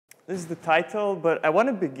this is the title, but I want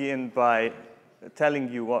to begin by telling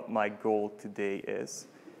you what my goal today is.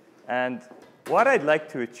 And what I'd like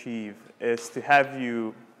to achieve is to have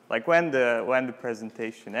you, like when the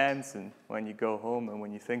presentation ends and when you go home and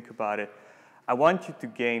when you think about it, I want you to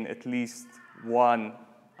gain at least one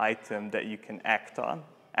item that you can act on.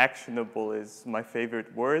 Actionable is my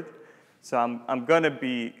favorite word. So I'm going to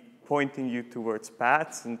be pointing you towards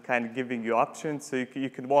paths and kind of giving you options so you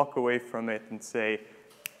can walk away from it and say,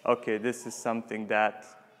 okay, this is something that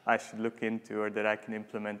I should look into or that I can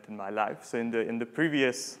implement in my life. So in the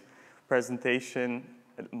previous presentation,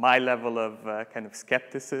 my level of kind of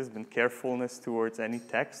skepticism and carefulness towards any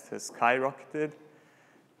text has skyrocketed.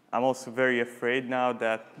 I'm also very afraid now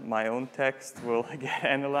that my own text will get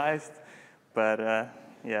analyzed, but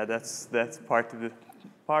yeah, that's part of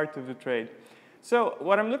the trade. So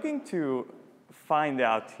what I'm looking to find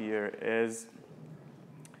out here is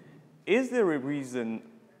there a reason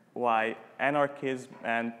why anarchism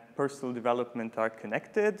and personal development are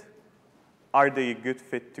connected? Are they a good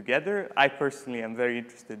fit together? I personally am very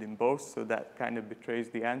interested in both, so that kind of betrays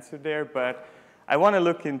the answer there. But I want to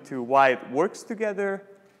look into why it works together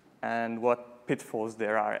and what pitfalls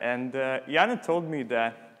there are. And Jana told me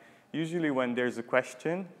that usually when there's a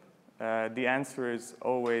question, the answer is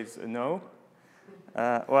always a no.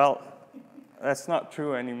 Well, that's not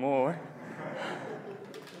true anymore.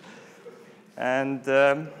 And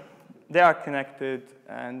they are connected,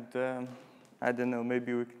 and I don't know,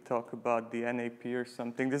 maybe we could talk about the NAP or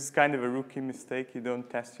something. This is kind of a rookie mistake. You don't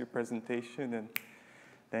test your presentation, and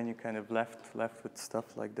then you kind of left with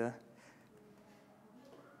stuff like that.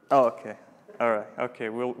 Oh, okay. All right. Okay,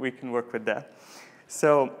 we can work with that.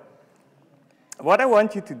 So what I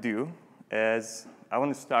want you to do is I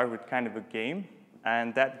want to start with kind of a game,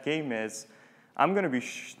 and that game is I'm going to be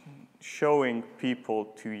showing people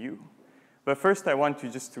to you. But first, I want you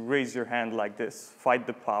just to raise your hand like this, fight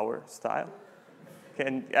the power style.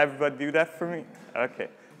 Can everybody do that for me? Okay,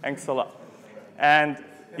 thanks a lot. And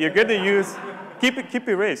you're going to use, keep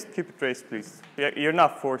it raised, please. You're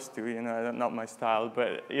not forced to, you know, not my style,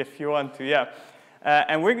 but if you want to, yeah.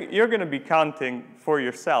 And you're going to be counting for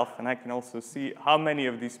yourself, and I can also see how many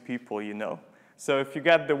of these people you know. So if you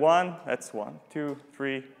get the 1, that's 1, 2,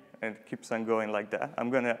 3, and it keeps on going like that.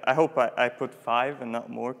 I hope I put 5 and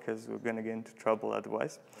not more, because we're going to get into trouble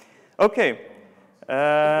otherwise. Okay,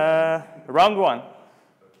 round 1.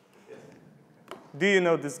 Do you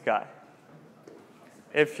know this guy?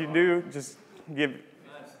 If you do, just give.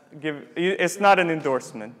 It's not an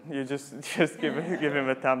endorsement. You just give him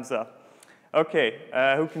a thumbs up. Okay,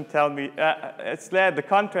 who can tell me? The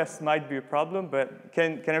contrast might be a problem, but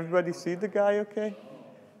can everybody see the guy okay?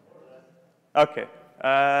 Okay.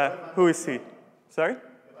 Who is he? Sorry?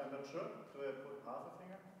 I'm not sure. Do I put half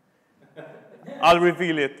a finger? I'll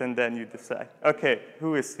reveal it and then you decide. Okay,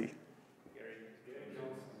 who is he? Gary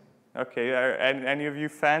Johnson. Okay, are any of you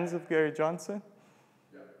fans of Gary Johnson?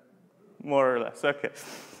 Yeah. More or less, okay.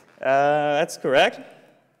 That's correct.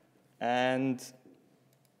 And,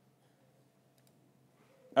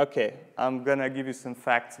 okay, I'm going to give you some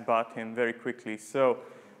facts about him very quickly. So,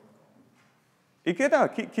 keep it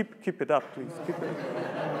up, please. Keep it up.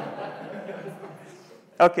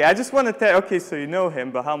 Okay, I just want to tell, okay, so you know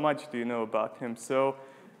him, but how much do you know about him? So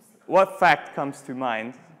what fact comes to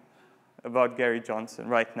mind about Gary Johnson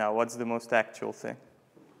right now? What's the most actual thing?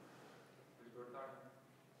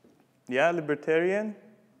 Yeah, libertarian.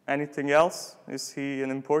 Anything else? Is he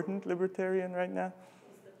an important libertarian right now?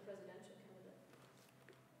 He's the presidential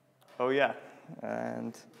candidate. Oh, yeah.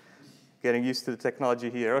 And getting used to the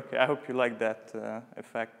technology here. Okay, I hope you like that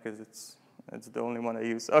effect because it's the only one I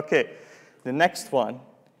use. Okay, the next one.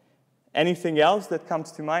 Anything else that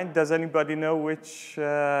comes to mind? Does anybody know which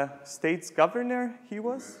state's governor he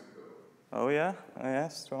was? Oh yeah,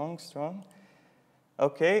 strong.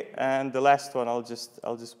 Okay, and the last one, I'll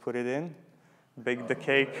just put it in. Bake the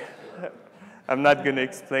cake. I'm not going to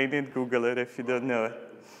explain it. Google it if you don't know it.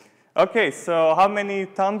 Okay, so how many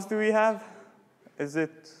thumbs do we have? Is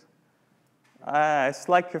it? It's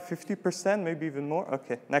like a 50%, maybe even more.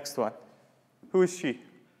 Okay, next one. Who is she?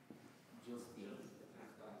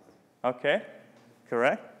 Okay,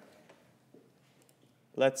 correct.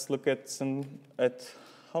 Let's look at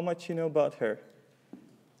how much you know about her.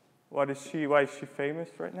 What is she? Why is she famous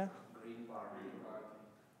right now?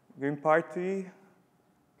 Green Party.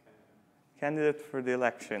 Candidate for the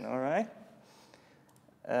election. All right.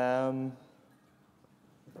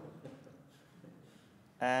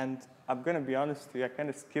 And I'm going to be honest with you, I kind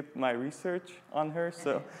of skipped my research on her.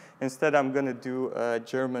 So instead, I'm going to do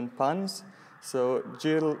German puns. So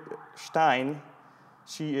Jill Stein,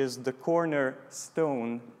 she is the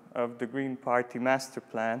cornerstone of the Green Party master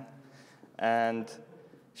plan, and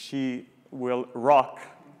she will rock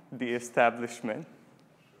the establishment.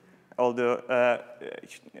 Although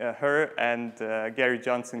her and Gary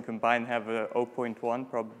Johnson combined have a 0.1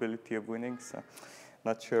 probability of winning, so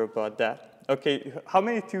not sure about that. Okay, how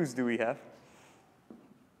many twos do we have?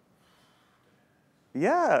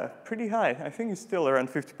 Yeah, pretty high. I think he's still around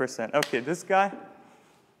 50%. Okay, this guy?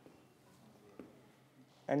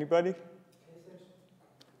 Anybody?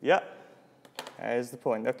 Yeah, that's the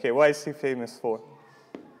point. Okay, what is he famous for?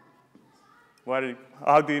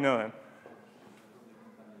 How do you know him?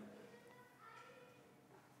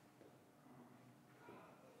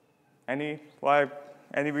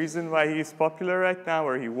 Any reason why he's popular right now,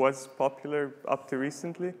 or he was popular up to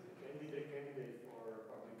recently? Candidate for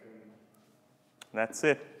Republican. That's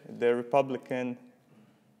it. The Republican,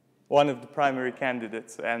 one of the primary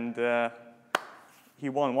candidates, and he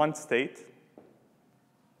won one state.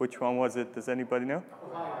 Which one was it? Does anybody know?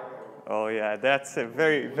 Oh yeah, that's a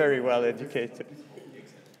very, very well educated.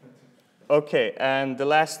 Okay, and the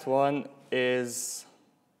last one is,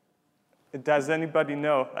 does anybody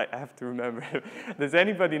know, I have to remember, does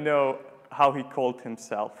anybody know how he called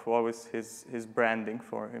himself? What was his branding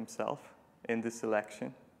for himself in this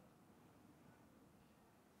election?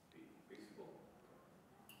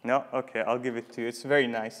 No? Okay, I'll give it to you. It's very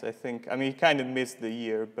nice, I think. I mean, he kind of missed the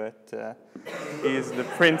year, but he is the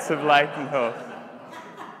Prince of Light and Hope.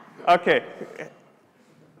 Okay.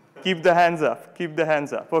 Keep the hands up. Keep the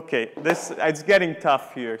hands up. Okay, it's getting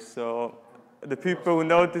tough here. So the people who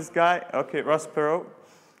know this guy, okay, Ross Perot.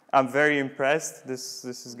 I'm very impressed. This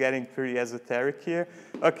is getting pretty esoteric here.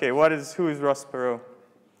 Okay, who is Ross Perot?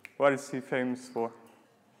 What is he famous for?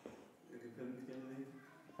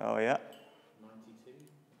 Oh yeah.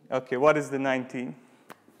 Okay, what is the 19?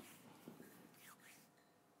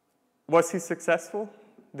 Was he successful?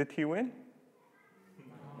 Did he win? 90%,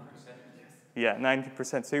 yes. Yeah,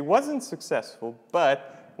 90%. So he wasn't successful,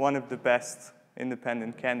 but one of the best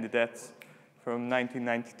independent candidates from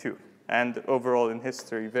 1992. And overall in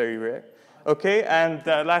history, very rare. Okay, and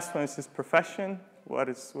the last one is his profession. What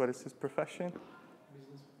is his profession?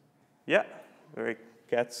 Business. Yeah,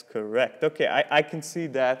 that's correct. Okay, I can see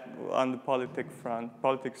that on the politics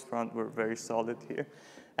front, we're very solid here.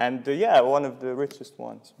 And yeah, one of the richest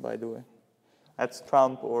ones, by the way. That's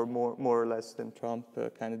Trump, or more or less than Trump,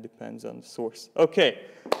 kind of depends on the source. Okay,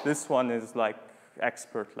 this one is like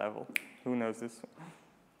expert level. Who knows this one?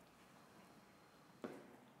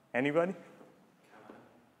 Anybody?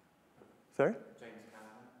 Sorry? James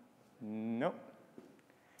Carvalho. No.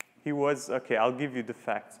 He was, okay, I'll give you the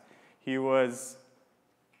facts. He was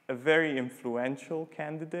a very influential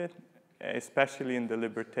candidate, especially in the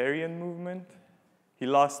libertarian movement. He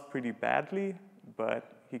lost pretty badly, but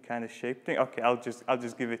he kind of shaped things. Okay, I'll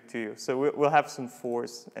just give it to you. So we'll have some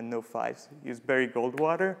 4s and no 5s. He's Barry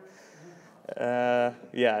Goldwater.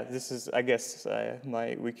 Yeah, this is, I guess,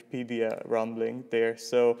 my Wikipedia rumbling there.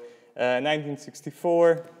 So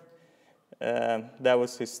 1964, that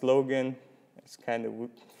was his slogan. It's kind of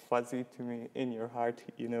fuzzy to me. In your heart,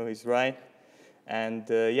 you know he's right. And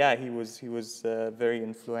yeah, he was very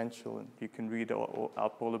influential, and you can read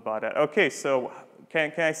up all about it. Okay, so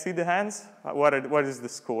can I see the hands? What is the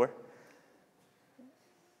score?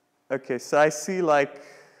 Okay, so I see like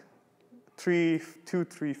 2,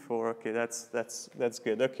 3, 4. Okay, that's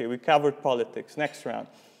good. Okay, we covered politics. Next round.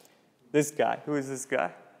 This guy. Who is this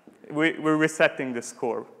guy? We're resetting the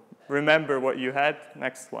score. Remember what you had.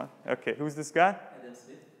 Next one. Okay, who's this guy?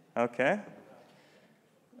 Okay.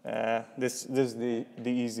 This is the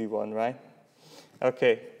easy one, right?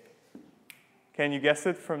 Okay. Can you guess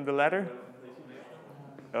it from the letter?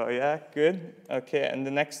 Oh yeah, good. Okay, and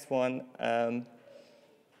the next one, I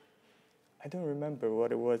don't remember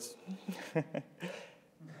what it was.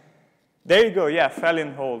 There you go. Yeah,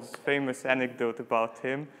 Fallon Hall's famous anecdote about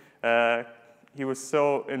him. He was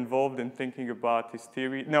so involved in thinking about his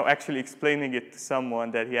theory, no, actually explaining it to someone,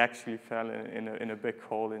 that he actually fell in a big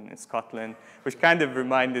hole in Scotland, which kind of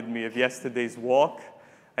reminded me of yesterday's walk.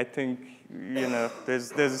 I think, you know,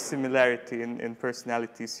 there's a similarity in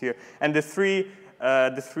personalities here. And the three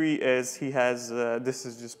is he has, this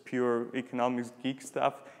is just pure economics geek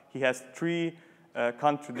stuff. He has 3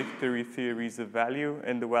 contradictory theories of value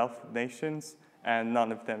in the wealth of nations, and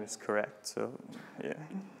none of them is correct. So, yeah.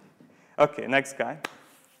 Okay, next guy.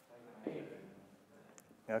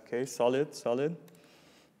 Okay, solid.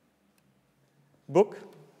 Book?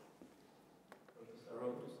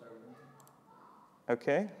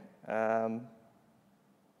 Okay. I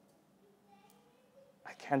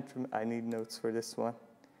can't. I need notes for this one.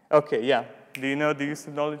 Okay, yeah. Do you know the use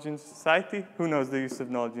of knowledge in society? Who knows the use of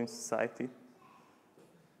knowledge in society?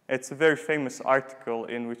 It's a very famous article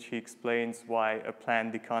in which he explains why a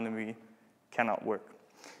planned economy cannot work.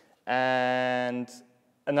 And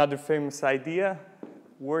another famous idea,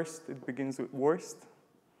 worst, it begins with worst.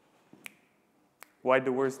 Why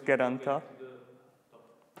the worst get on top?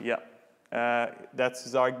 Yeah, that's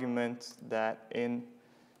his argument that in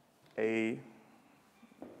a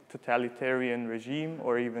totalitarian regime,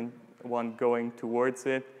 or even one going towards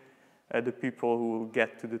it, the people who will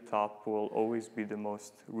get to the top will always be the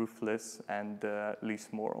most ruthless and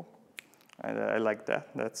least moral. And I like that.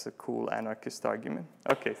 That's a cool anarchist argument.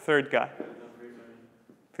 Okay, third guy.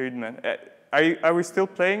 Friedman. Are we still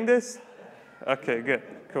playing this? Okay, good,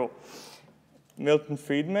 cool. Milton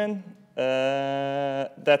Friedman.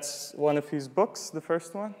 That's one of his books, the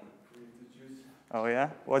first one. Oh yeah.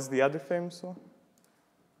 What's the other famous one?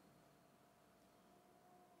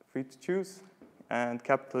 Free to Choose. And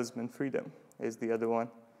Capitalism and Freedom is the other one.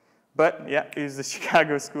 But yeah, he's the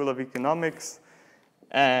Chicago School of Economics,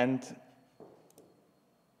 and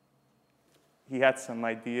he had some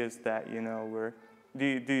ideas that, you know, were.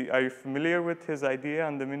 Are you familiar with his idea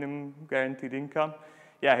on the minimum guaranteed income?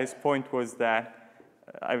 Yeah, his point was that,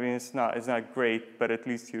 I mean, it's not great, but at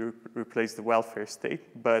least you replace the welfare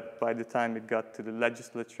state. But by the time it got to the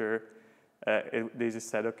legislature, they just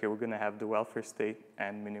said, okay, we're going to have the welfare state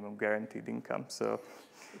and minimum guaranteed income. So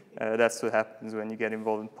that's what happens when you get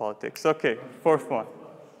involved in politics. Okay, fourth one.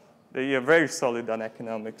 They are very solid on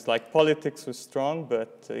economics. Like, politics was strong,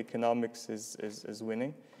 but economics is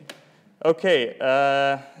winning. Okay,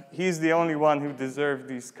 he's the only one who deserved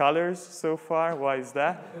these colors so far. Why is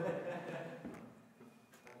that?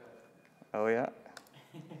 Oh, yeah.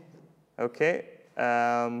 Okay.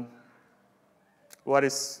 What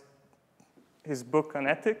is his book on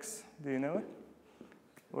ethics? Do you know it?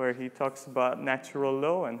 Where he talks about natural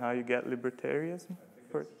law and how you get libertarianism. I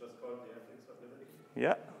think it's just called The Ethics of Liberty.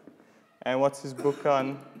 Yeah. And what's his book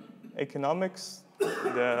on economics?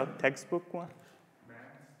 The textbook one? Man,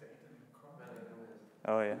 State, and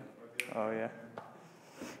Oh, yeah. Oh, yeah.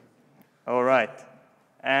 All right.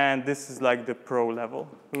 And this is like the pro level.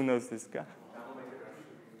 Who knows this guy?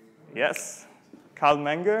 Yes. Karl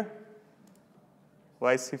Menger.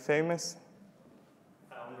 Why is he famous?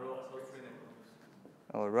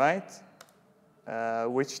 All right.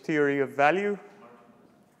 Which theory of value?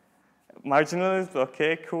 Marginalism.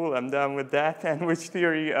 Okay, cool. I'm done with that. And which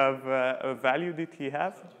theory of value did he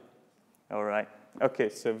have? All right. Okay,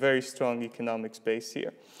 so very strong economics base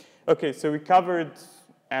here. Okay, so we covered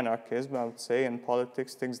anarchism, I would say, and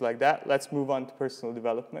politics, things like that. Let's move on to personal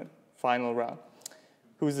development. Final round.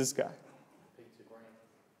 Who's this guy?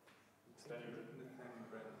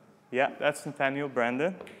 Yeah, that's Nathaniel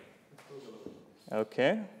Branden.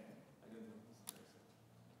 Okay.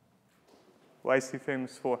 Why is he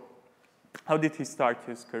famous for? How did he start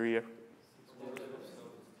his career?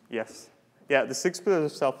 Yes. Yeah, the 6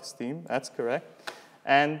 pillars of self-esteem, that's correct.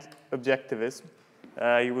 And objectivism.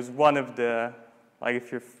 He was one of the, like,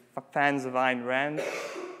 if you're fans of Ayn Rand,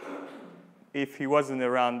 if he wasn't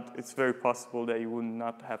around, it's very possible that you would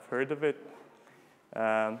not have heard of it,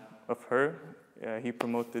 of her. He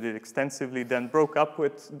promoted it extensively, then broke up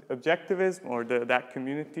with objectivism, or that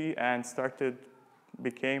community, and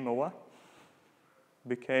became a what?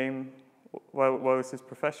 What was his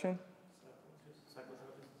profession?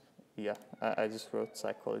 Yeah, I just wrote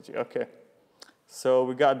psychology. Okay. So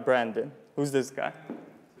we got Branden. Who's this guy?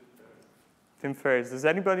 Tim Ferriss. Does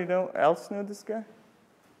anybody else know this guy?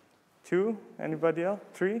 2? Anybody else?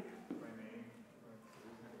 3?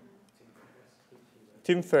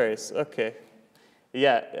 Tim Ferriss. Okay.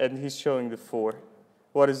 Yeah, and he's showing the 4.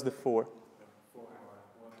 What is the 4?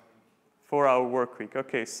 4-hour work week.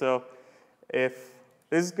 Okay, so if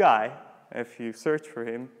this guy, if you search for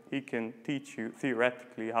him, he can teach you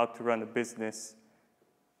theoretically how to run a business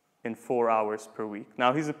in 4 hours per week.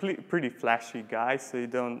 Now, he's a pretty flashy guy, so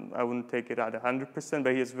I wouldn't take it out 100%,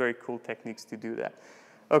 but he has very cool techniques to do that.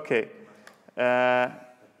 Okay.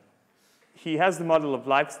 He has the model of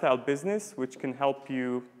lifestyle business, which can help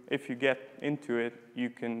you, if you get into it,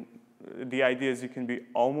 the idea is you can be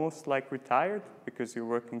almost like retired because you're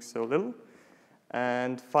working so little.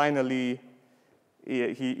 And finally,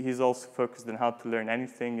 he's also focused on how to learn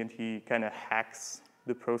anything, and he kind of hacks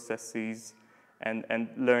the processes and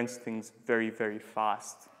learns things very, very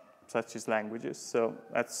fast, such as languages. So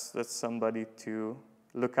that's somebody to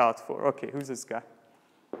look out for. Okay, who's this guy?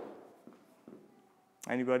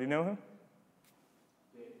 Anybody know him?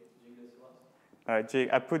 All right, Jake.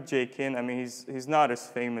 I put Jake in. I mean, he's not as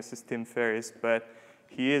famous as Tim Ferriss, but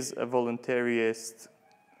he is a voluntarist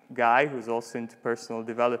guy who's also into personal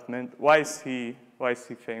development. Why is he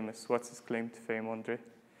famous? What's his claim to fame, Ondřej?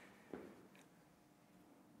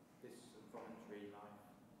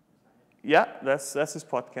 Yeah, that's his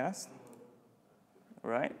podcast,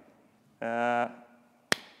 right?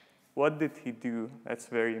 What did he do that's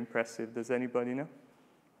very impressive? Does anybody know?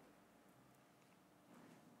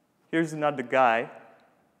 Here's another guy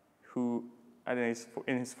who, I don't know, is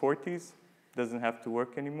in his 40s, doesn't have to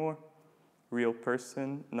work anymore, real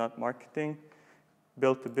person, not marketing,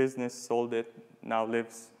 built a business, sold it, now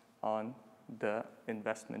lives on the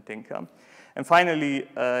investment income. And finally,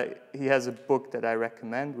 he has a book that I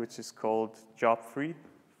recommend, which is called Job Free,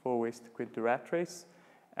 4 Ways to Quit the Rat Race,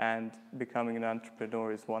 and becoming an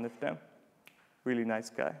entrepreneur is one of them. Really nice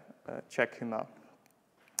guy. Check him out.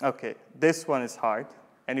 Okay, this one is hard.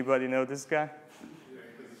 Anybody know this guy?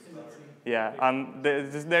 Yeah,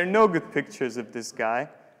 there are no good pictures of this guy,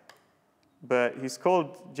 but he's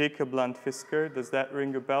called Jacob Lundfisker. Does that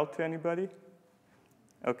ring a bell to anybody?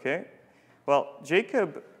 Okay. Well,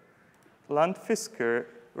 Jacob Lundfisker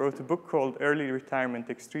wrote a book called Early Retirement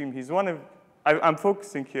Extreme. He's one of, I'm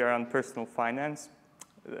focusing here on personal finance,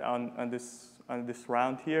 on this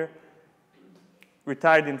round here.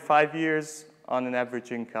 Retired in 5 years on an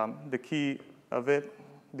average income. The key of it,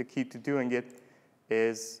 the key to doing it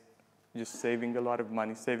is just saving a lot of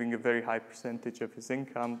money, saving a very high percentage of his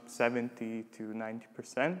income, 70 to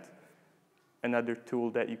 90%. Another tool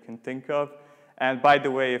that you can think of. And by the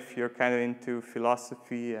way, if you're kind of into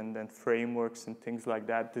philosophy and frameworks and things like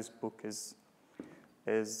that, this book is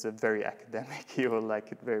very academic. You will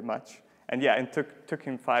like it very much. And yeah, it took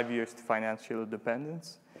him 5 years to financial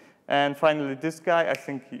independence. And finally, this guy, I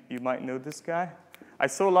think you might know this guy. I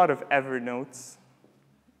saw a lot of Evernotes,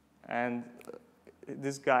 and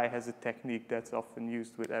this guy has a technique that's often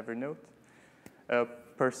used with Evernote, a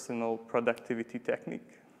personal productivity technique.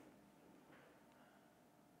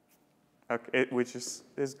 Okay,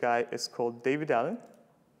 this guy is called David Allen,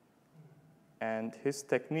 and his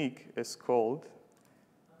technique is called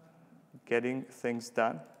getting things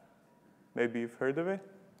done. Maybe you've heard of it?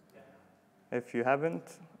 Yeah. If you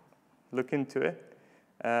haven't, look into it.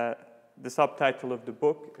 The subtitle of the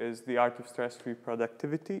book is The Art of Stress-Free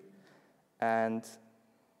Productivity, and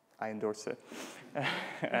I endorse it.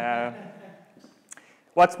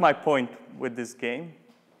 What's my point with this game?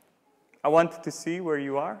 I wanted to see where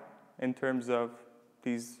you are in terms of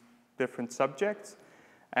these different subjects.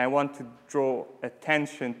 And I want to draw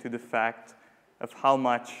attention to the fact of how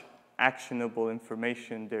much actionable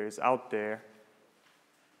information there is out there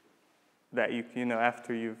that you know,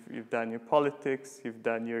 after you've done your politics, you've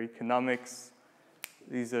done your economics,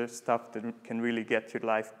 these are stuff that can really get your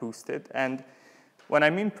life boosted. And when I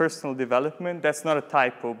mean personal development, that's not a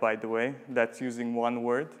typo, by the way. That's using one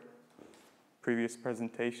word, previous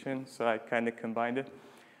presentation, so I kind of combined it.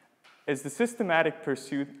 It's the systematic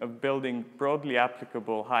pursuit of building broadly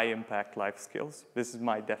applicable high-impact life skills. This is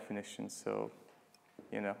my definition, so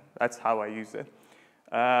you know, that's how I use it.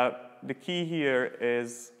 The key here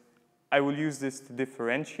is I will use this to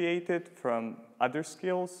differentiate it from other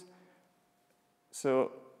skills.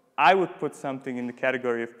 So I would put something in the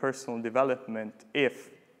category of personal development if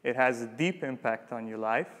it has a deep impact on your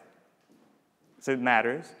life, so it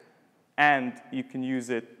matters, and you can use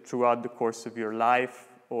it throughout the course of your life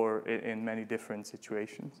or in many different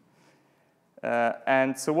situations.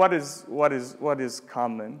 And so what is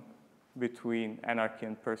common between anarchy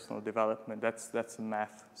and personal development? That's a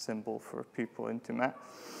math symbol for people into math.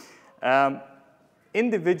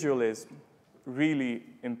 Individualism really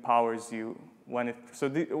empowers you when it,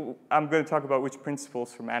 I'm going to talk about which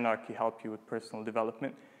principles from anarchy help you with personal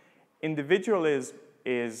development. Individualism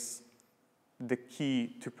is the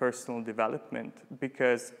key to personal development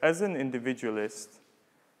because as an individualist,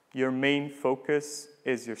 your main focus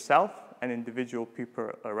is yourself and individual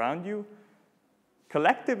people around you.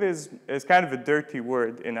 Collectivism is kind of a dirty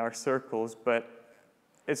word in our circles, but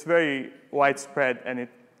it's very widespread and it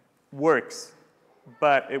works.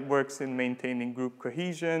 But it works in maintaining group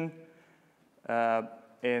cohesion,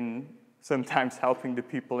 in sometimes helping the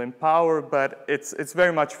people in power, but it's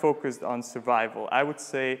very much focused on survival. I would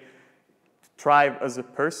say to thrive as a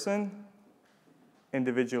person,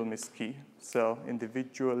 individualism is key. So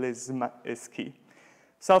individualism is key.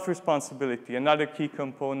 Self-responsibility, another key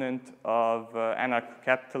component of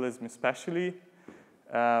anarcho-capitalism especially.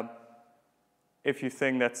 If you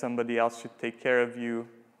think that somebody else should take care of you,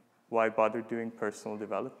 why bother doing personal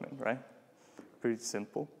development, right? Pretty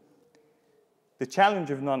simple. The challenge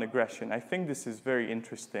of non-aggression, I think this is very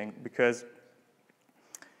interesting because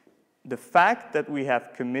the fact that we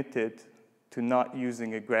have committed to not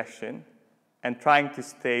using aggression and trying to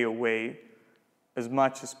stay away as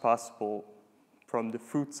much as possible from the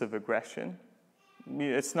fruits of aggression.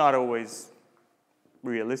 It's not always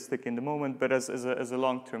realistic in the moment, but as a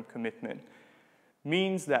long-term commitment,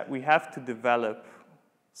 means that we have to develop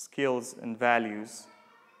skills and values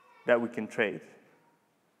that we can trade.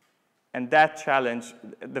 And that challenge,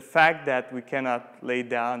 the fact that we cannot lay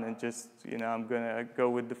down and just, I'm going to go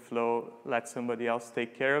with the flow, let somebody else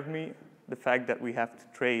take care of me, the fact that we have to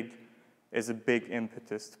trade is a big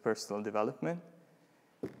impetus to personal development.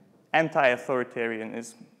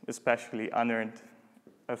 Anti-authoritarianism, especially unearned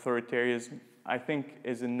authoritarianism, I think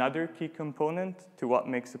is another key component to what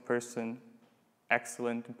makes a person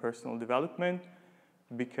excellent in personal development,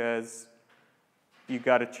 because you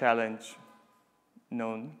got to challenge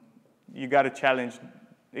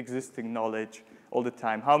existing knowledge all the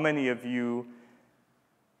time. How many of you,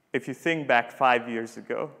 if you think back 5 years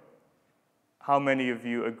ago, how many of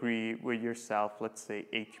you agree with yourself, let's say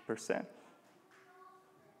 80%?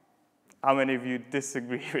 How many of you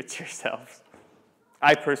disagree with yourselves?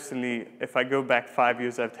 I personally, if I go back 5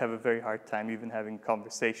 years, I'd have a very hard time even having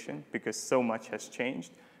conversation because so much has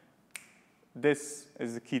changed. This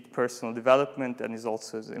is the key to personal development and is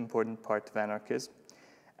also an important part of anarchism.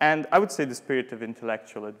 And I would say the spirit of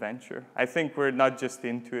intellectual adventure. I think we're not just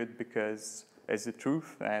into it because it's the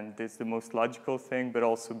truth and it's the most logical thing, but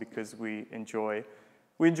also because we enjoy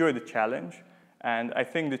the challenge. And I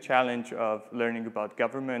think the challenge of learning about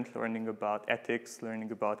government, learning about ethics,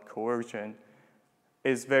 learning about coercion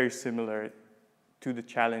is very similar to the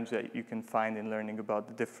challenge that you can find in learning about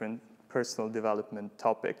the different personal development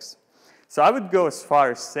topics. So I would go as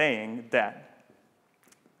far as saying that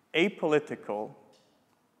apolitical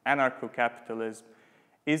anarcho-capitalism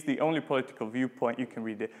is the only political viewpoint, you can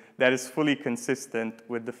read it, that is fully consistent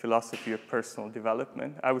with the philosophy of personal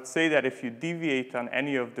development. I would say that if you deviate on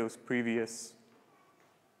any of those previous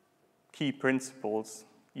key principles,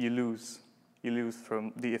 you lose. You lose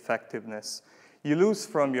from the effectiveness. You lose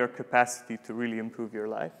from your capacity to really improve your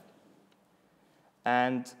life.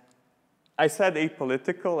 And I said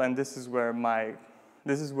apolitical, and this is where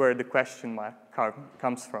the question mark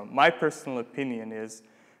comes from. My personal opinion is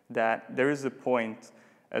that there is a point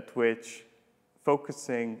at which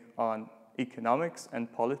focusing on economics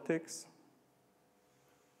and politics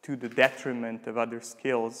to the detriment of other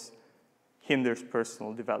skills hinders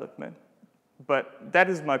personal development. But that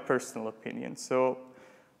is my personal opinion. So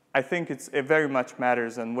I think it very much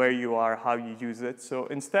matters on where you are, how you use it. So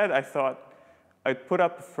instead, I thought I'd put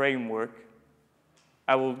up a framework.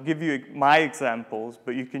 I will give you my examples,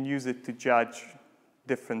 but you can use it to judge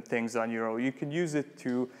different things on your own. You can use it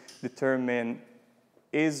to determine,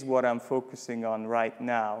 is what I'm focusing on right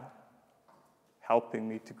now helping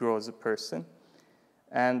me to grow as a person?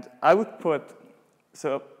 And I would put,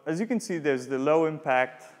 so as you can see, there's the low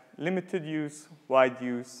impact, limited use, wide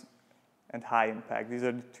use, and high impact. These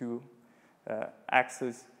are the two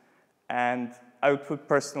axes. And I would put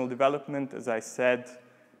personal development, as I said,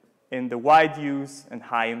 in the wide use and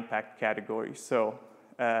high impact category. So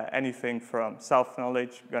anything from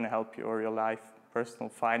self-knowledge, going to help you or your life, personal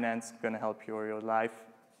finance, going to help you or your life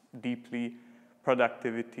deeply,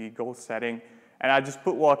 productivity, goal setting. And I just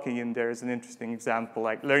put walking in there as an interesting example,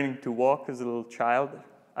 like learning to walk as a little child.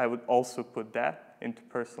 I would also put that into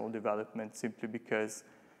personal development simply because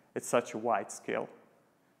it's such a wide scale.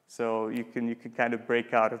 So you can kind of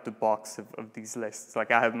break out of the box of these lists.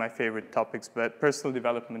 Like I have my favorite topics, but personal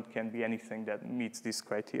development can be anything that meets these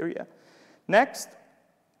criteria. Next,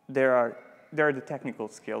 there are the technical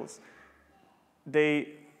skills.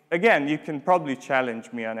 Again, you can probably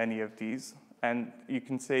challenge me on any of these, and you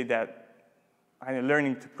can say that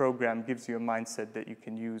learning to program gives you a mindset that you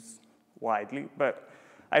can use widely, but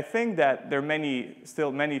I think that there are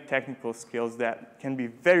still many technical skills that can be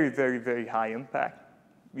very, very, very high impact.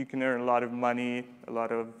 You can earn a lot of money, a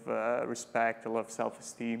lot of respect, a lot of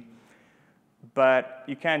self-esteem, but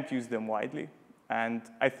you can't use them widely. And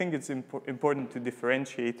I think it's important to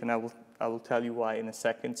differentiate, and I will tell you why in a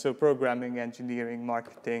second. So programming, engineering,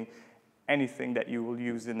 marketing, anything that you will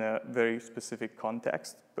use in a very specific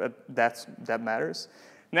context, but that matters.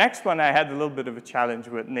 Next one, I had a little bit of a challenge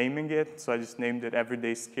with naming it, so I just named it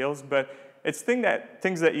everyday skills, but it's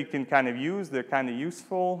things that you can kind of use, they're kind of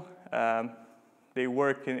useful, they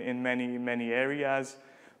work in many, many areas,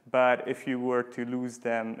 but if you were to lose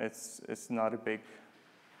them, it's not a big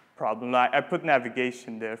problem. I put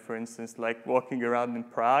navigation there, for instance, like walking around in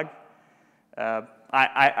Prague.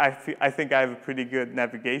 I think I have a pretty good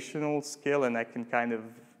navigational skill and I can kind of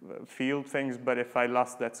feel things, but if I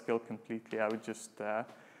lost that skill completely, I would just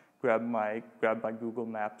grab my Google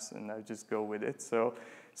Maps and I would just go with it. So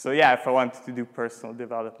So yeah, if I wanted to do personal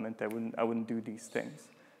development, I wouldn't do these things.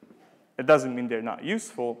 It doesn't mean they're not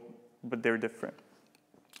useful, but they're different.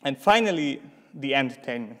 And finally, the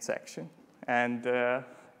entertainment section. And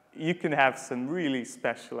you can have some really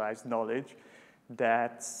specialized knowledge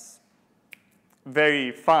that's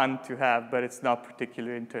very fun to have, but it's not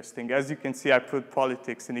particularly interesting. As you can see, I put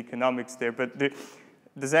politics and economics there, but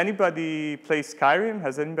does anybody play Skyrim?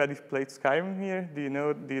 Has anybody played Skyrim here? Do you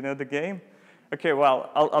know the game? Okay, well,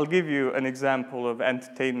 I'll give you an example of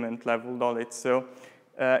entertainment level knowledge. So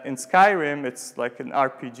in Skyrim, it's like an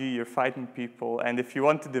RPG, you're fighting people, and if you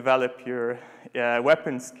want to develop your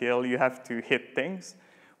weapon skill, you have to hit things.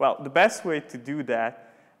 Well, the best way to do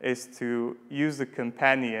that is to use a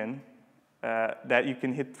companion that you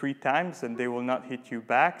can hit 3 times and they will not hit you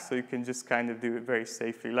back, so you can just kind of do it very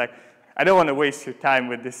safely. Like, I don't want to waste your time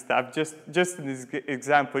with this stuff. Just in this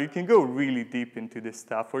example, you can go really deep into this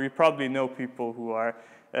stuff, or you probably know people who are,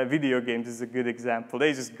 video games is a good example.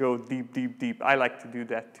 They just go deep, deep, deep. I like to do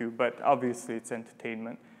that too, but obviously it's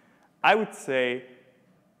entertainment. I would say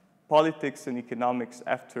politics and economics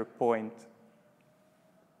after a point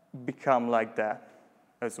become like that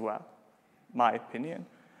as well, my opinion,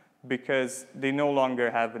 because they no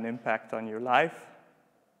longer have an impact on your life,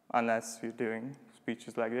 unless you're doing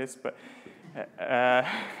speeches like this, but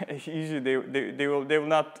usually they will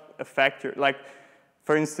not affect your, like,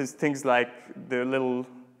 for instance, things like the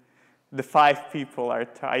 5 people are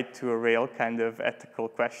tied to a rail kind of ethical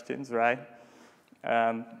questions, right?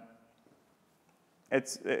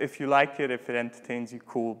 If you like it, if it entertains you,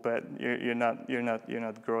 cool, but you're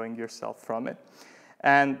not growing yourself from it.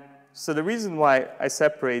 And so the reason why I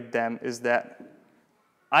separate them is that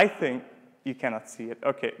I think you cannot see it.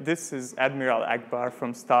 Okay, this is Admiral Akbar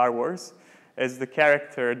from Star Wars. It's the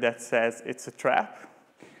character that says it's a trap.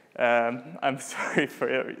 I'm sorry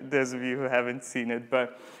for those of you who haven't seen it,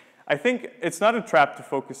 but I think it's not a trap to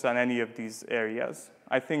focus on any of these areas.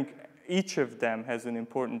 I think each of them has an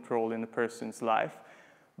important role in a person's life,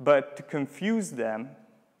 but to confuse them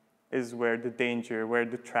is where the danger, where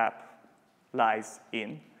the trap lies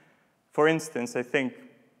in. For instance, I think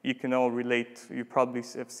you can all relate, you probably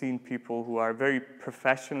have seen people who are very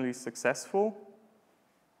professionally successful,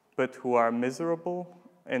 but who are miserable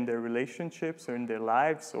in their relationships or in their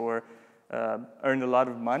lives, or earn a lot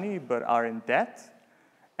of money but are in debt.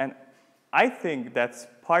 And I think that's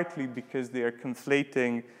partly because they are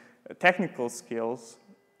conflating technical skills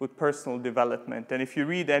with personal development. And if you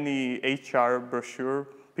read any HR brochure,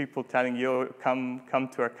 people telling you, come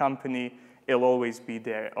to our company, it'll always be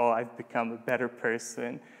there. Oh, I've become a better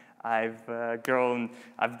person. I've grown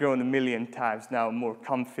 1 million times. Now I'm more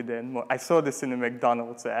confident. I saw this in a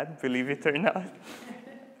McDonald's ad, believe it or not.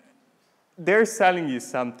 They're selling you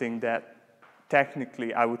something that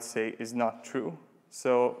technically I would say is not true.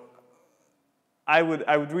 So I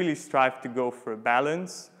would really strive to go for a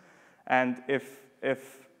balance. And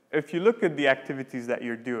if you look at the activities that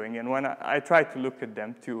you're doing, and when I try to look at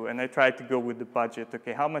them too, and I try to go with the budget,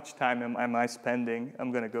 okay, how much time am I spending?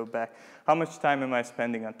 I'm going to go back. How much time am I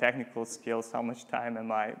spending on technical skills? How much time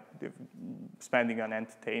am I spending on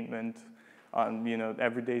entertainment, on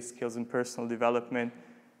everyday skills and personal development?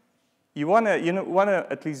 You want to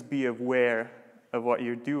at least be aware of what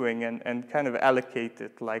you're doing and kind of allocate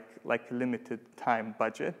it like a limited time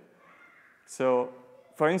budget. So,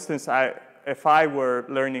 for instance, if I were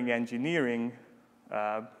learning engineering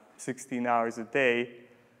 16 hours a day,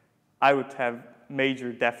 I would have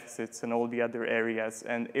major deficits in all the other areas,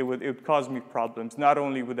 and it would cause me problems. Not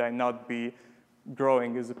only would I not be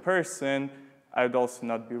growing as a person, I would also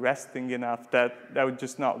not be resting enough. That would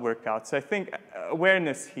just not work out. So I think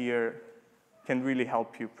awareness here can really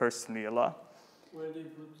help you personally a lot. Where do you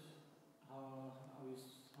put how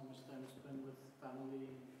much time you spend with family,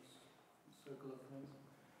 circle of friends?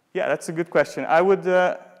 Yeah, that's a good question.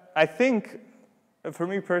 I think, for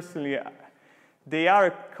me personally, they are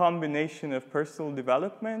a combination of personal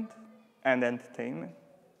development and entertainment.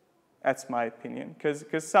 That's my opinion,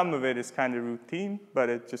 because some of it is kind of routine, but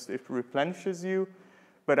it replenishes you.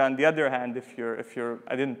 But on the other hand, if you're,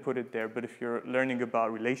 I didn't put it there, but if you're learning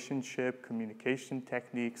about relationship, communication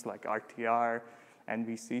techniques like RTR,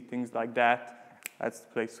 NVC, things like that, that's the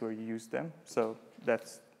place where you use them. So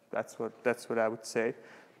that's what I would say.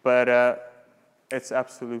 But it's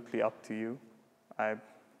absolutely up to you.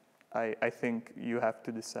 I think you have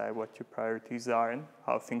to decide what your priorities are and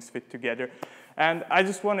how things fit together. And I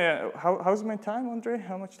just want to, how's my time, Ondřej?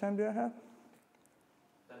 How much time do I have?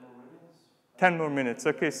 10 more minutes. 10 more minutes,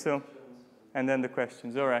 okay, so, and then the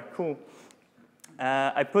questions. All right, cool.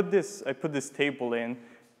 I put this table in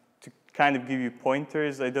to kind of give you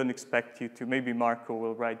pointers. I don't expect you to, maybe Marco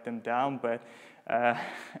will write them down, but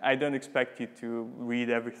I don't expect you to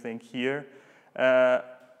read everything here.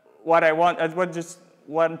 What I just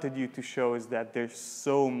wanted you to show is that there's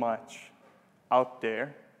so much out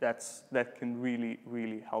there that can really,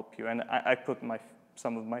 really help you. And I put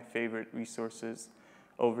some of my favorite resources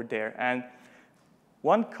over there. And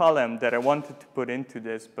one column that I wanted to put into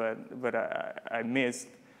this, but I missed,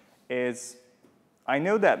 is I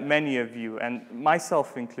know that many of you, and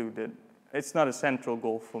myself included, it's not a central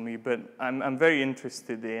goal for me, but I'm very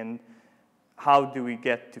interested in how do we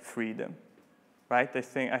get to freedom, right? I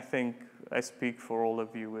think I speak for all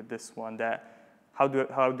of you with this one, that how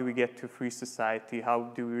do we get to free society?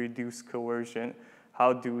 How do we reduce coercion?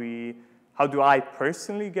 How do I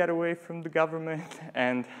personally get away from the government?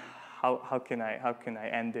 And how can I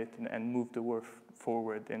end it and move the world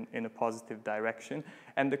forward in a positive direction?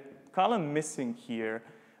 And the column missing here,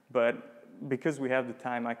 but because we have the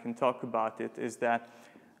time, I can talk about it, is that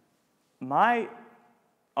my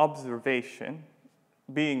observation,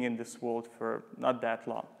 being in this world for not that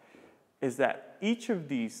long, is that each of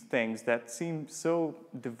these things that seem so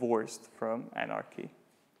divorced from anarchy,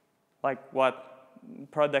 like what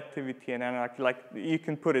productivity and anarchy, like you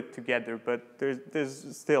can put it together, but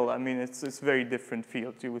there's still, I mean, it's very different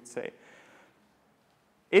fields, you would say.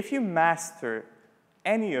 If you master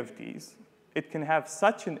any of these, it can have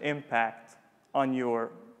such an impact on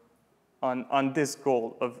on this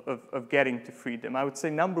goal of getting to freedom. I would say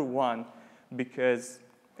number one, because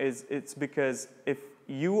if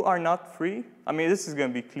you are not free, I mean, this is going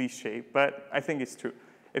to be cliche, but I think it's true.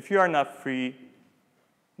 If you are not free,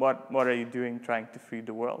 what are you doing trying to free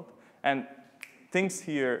the world? And things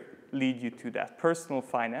here lead you to that. Personal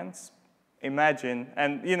finance, imagine,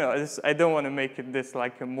 and you know, I don't want to make it this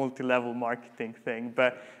like a multi-level marketing thing,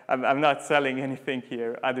 but I'm not selling anything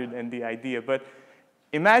here other than the idea. But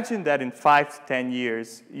imagine that in 5 to 10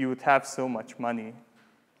 years, you would have so much money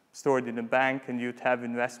stored in a bank, and you'd have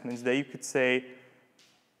investments that you could say,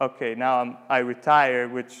 okay, now I retire,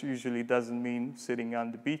 which usually doesn't mean sitting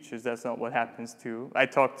on the beaches. That's not what happens to, I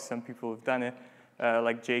talked to some people who've done it,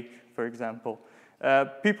 like Jake, for example.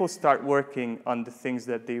 People start working on the things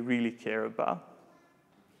that they really care about.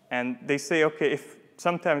 And they say, okay, if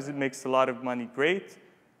sometimes it makes a lot of money, great.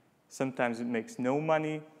 Sometimes it makes no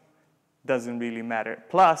money, doesn't really matter.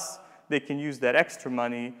 Plus, they can use that extra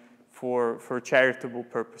money for charitable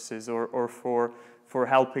purposes or for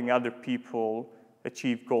helping other people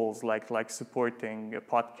achieve goals like supporting a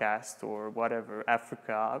podcast or whatever,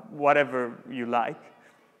 Africa, whatever you like.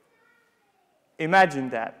 Imagine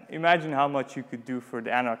that. Imagine how much you could do for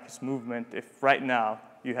the anarchist movement if right now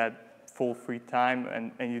you had full free time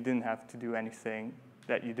and you didn't have to do anything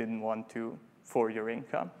that you didn't want to for your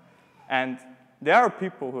income. And there are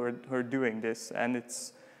people who are doing this, and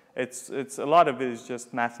it's a lot of it is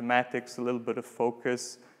just mathematics, a little bit of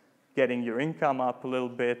focus, getting your income up a little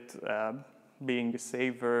bit, being a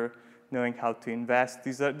saver, knowing how to invest.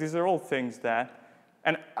 These are all things that,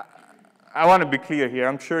 and I want to be clear here.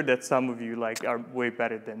 I'm sure that some of you are way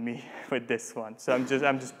better than me with this one. So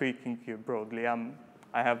I'm just speaking here broadly.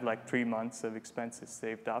 I have like 3 months of expenses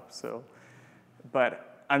saved up. So,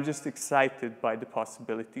 but I'm just excited by the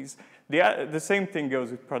possibilities. The same thing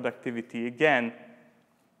goes with productivity. Again,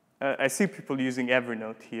 I see people using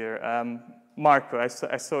Evernote here. Marco,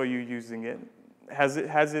 I saw you using it. Has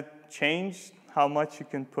it changed how much you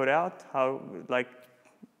can put out? How like?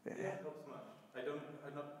 Yeah, it helps much. I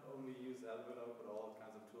not only use Evernote, but all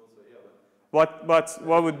kinds of tools. So yeah.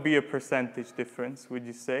 What would be a percentage difference? Would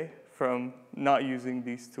you say from not using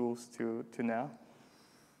these tools to now?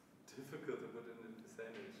 Difficult to put in a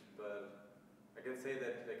percentage, but I can say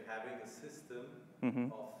that like having a system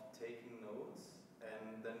of taking notes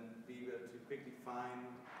and then be able to quickly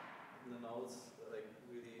find the notes like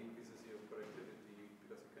really increases your productivity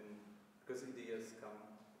because ideas come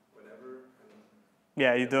whenever. And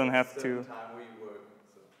yeah, you don't have to. Time where you work.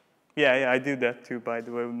 So. Yeah, I do that too. By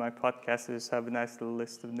the way, with my podcast, I just have a nice little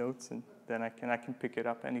list of notes, and then I can pick it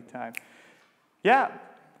up anytime. Yeah,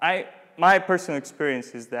 my personal experience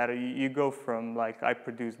is that you go from like I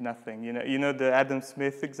produce nothing. You know the Adam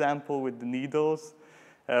Smith example with the needles,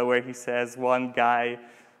 where he says one guy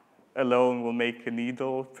alone will make a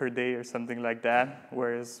needle per day or something like that,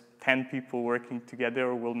 whereas 10 people working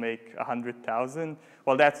together will make 100,000.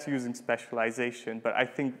 Well, that's using specialization, but I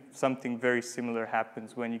think something very similar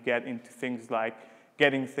happens when you get into things like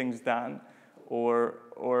getting things done or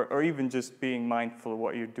even just being mindful of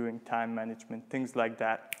what you're doing, time management, things like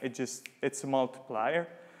that. It's a multiplier.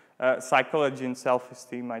 Psychology and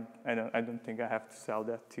self-esteem, I don't think I have to sell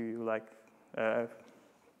that to you. Like,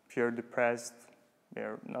 if you're depressed,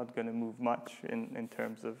 you're not going to move much in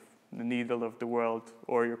terms of the needle of the world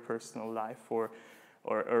or your personal life, or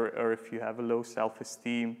if you have a low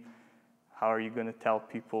self-esteem, how are you going to tell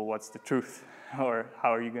people what's the truth? Or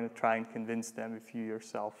how are you going to try and convince them if you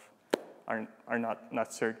yourself are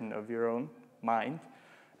not certain of your own mind?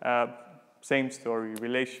 Same story,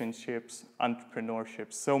 relationships,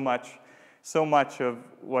 entrepreneurship. So much of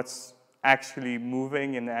what's actually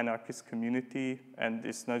moving in the anarchist community, and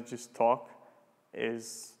it's not just talk,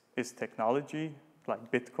 is technology,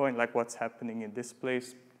 like Bitcoin, like what's happening in this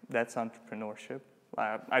place. That's entrepreneurship.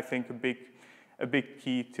 I think a big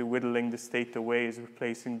key to whittling the state away is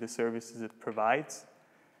replacing the services it provides,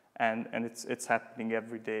 and it's happening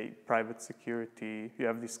every day. Private security. You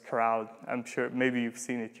have this crowd. I'm sure maybe you've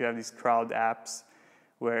seen it. You have these crowd apps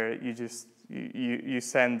where you just you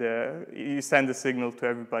send a signal to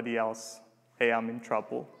everybody else. Hey, I'm in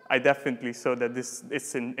trouble. I definitely saw that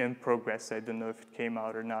it's in progress. I don't know if it came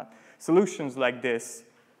out or not. Solutions like this,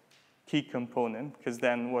 key component, because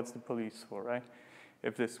then what's the police for, right?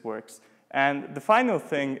 If this works. And the final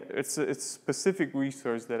thing, it's a specific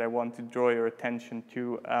resource that I want to draw your attention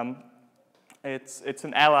to. It's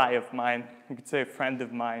an ally of mine, you could say a friend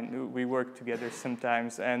of mine. We work together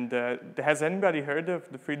sometimes. And has anybody heard of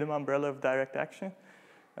the Freedom Umbrella of Direct Action?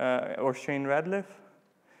 Or Shane Radcliffe?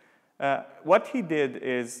 What he did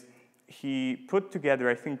is he put together,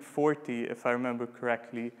 I think 40, if I remember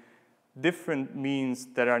correctly, different means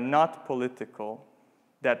that are not political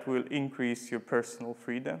that will increase your personal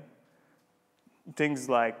freedom. Things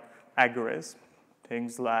like agoras,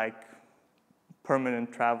 things like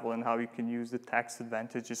permanent travel and how you can use the tax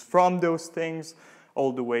advantages from those things,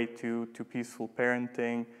 all the way to peaceful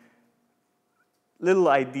parenting. Little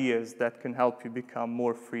ideas that can help you become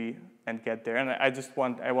more free and get there. And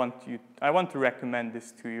I want to recommend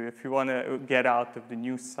this to you. If you want to get out of the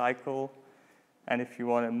news cycle, and if you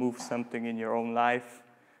want to move something in your own life,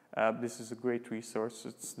 this is a great resource.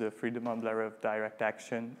 It's the Freedom Umbrella of Direct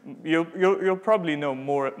Action. You'll probably know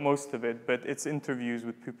most of it, but it's interviews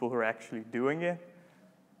with people who are actually doing it,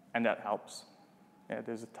 and that helps. Yeah,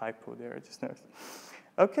 there's a typo there, I just noticed.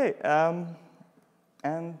 Okay,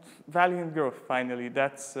 and value and growth, finally.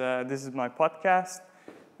 This is my podcast.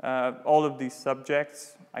 All of these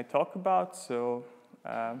subjects I talk about, so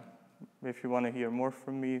if you want to hear more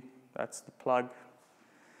from me, that's the plug.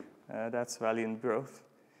 That's value and growth.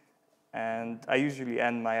 And I usually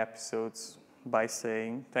end my episodes by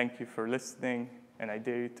saying, thank you for listening, and I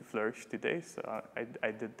dare you to flourish today. So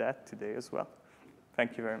I did that today as well.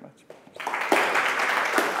 Thank you very much.